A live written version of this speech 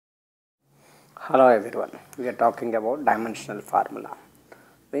Hello everyone, we are talking about dimensional formula.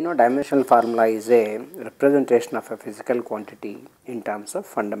 We know dimensional formula is a representation of a physical quantity in terms of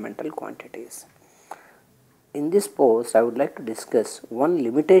fundamental quantities. In this post, I would like to discuss one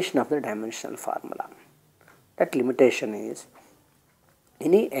limitation of the dimensional formula. That limitation is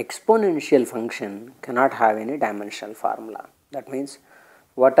any exponential function cannot have any dimensional formula. That means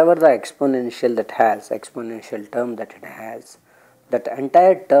whatever the exponential term that it has, that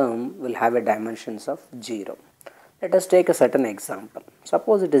entire term will have a dimensions of 0. Let us take a certain example.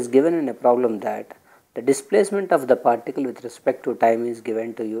 Suppose it is given in a problem that the displacement of the particle with respect to time is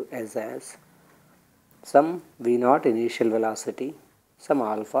given to you as some v0 initial velocity, some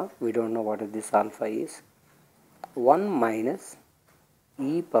alpha, we don't know what this alpha is, 1 minus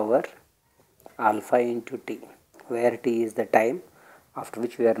e power alpha into t, where t is the time after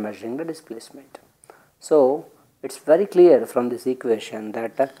which we are measuring the displacement. So it's very clear from this equation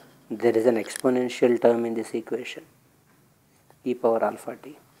that there is an exponential term in this equation, e power alpha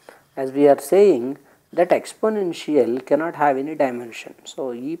t. As we are saying that exponential cannot have any dimension.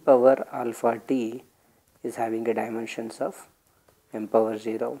 So e power alpha t is having a dimensions of m power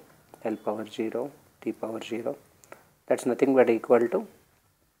 0, l power 0, t power 0. That's nothing but equal to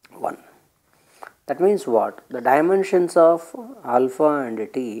 1. That means what? The dimensions of alpha and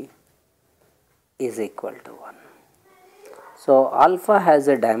t is equal to 1. So alpha has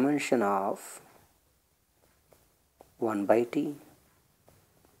a dimension of 1 by t,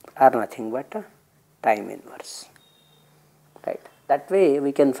 or nothing but time inverse. Right? That way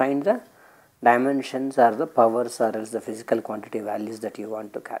we can find the dimensions or the powers or else the physical quantity values that you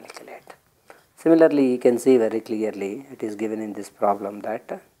want to calculate. Similarly, you can see very clearly it is given in this problem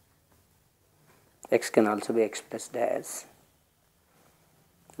that x can also be expressed as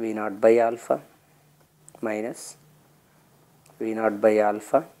v0 by alpha minus v0 by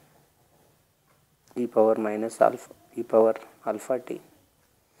alpha e power minus alpha e power alpha t.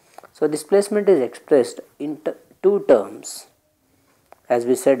 So displacement is expressed in two terms. As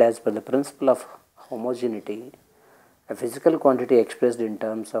we said, as per the principle of homogeneity, a physical quantity expressed in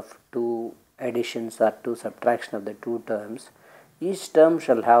terms of two additions or two subtraction of the two terms, each term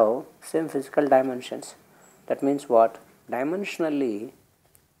shall have same physical dimensions. That means what? Dimensionally,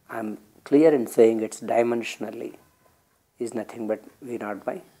 I am clear in saying it's dimensionally is nothing but v0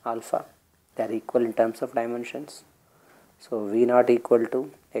 by alpha. They are equal in terms of dimensions. So v0 equal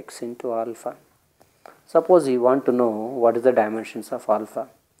to x into alpha. Suppose you want to know what is the dimensions of alpha.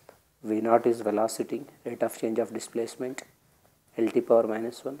 v0 is velocity, rate of change of displacement, lt power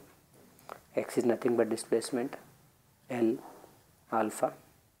minus 1. X is nothing but displacement, L alpha.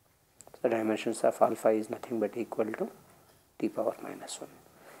 So the dimensions of alpha is nothing but equal to t power minus 1.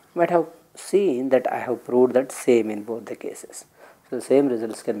 You might have seen that I have proved that same in both the cases. So the same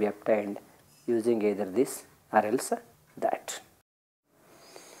results can be obtained using either this or else that.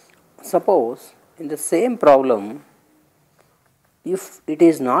 Suppose in the same problem, if it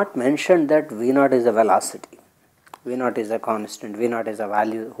is not mentioned that v0 is a velocity, v0 is a constant, v0 is a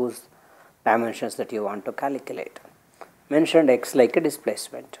value whose dimensions that you want to calculate, mentioned x like a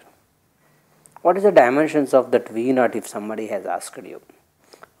displacement. What is the dimensions of that v0 if somebody has asked you?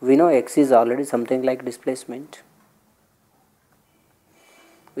 We know x is already something like displacement.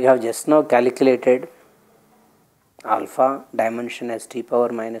 We have just now calculated alpha dimension as t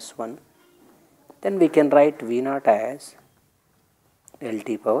power minus 1. Then we can write v0 as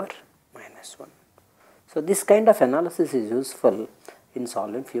lt power minus 1. So this kind of analysis is useful in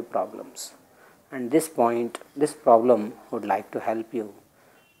solving few problems. And this problem would like to help you,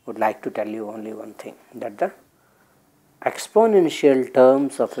 would like to tell you only one thing, that the exponential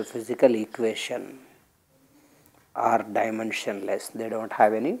terms of a physical equation are dimensionless. They don't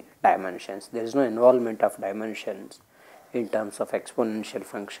have any dimensions. There is no involvement of dimensions in terms of exponential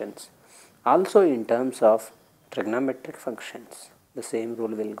functions. Also in terms of trigonometric functions, the same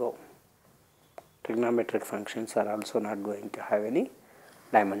rule will go. Trigonometric functions are also not going to have any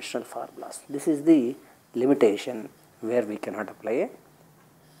dimensional formulas. This is the limitation where we cannot apply a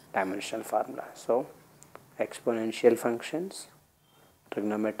dimensional formula. So exponential functions,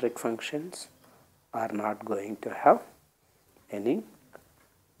 trigonometric functions are not going to have any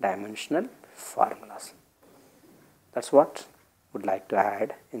dimensional formulas. That's what I would like to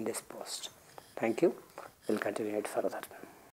add in this post. Thank you. We'll continue it further.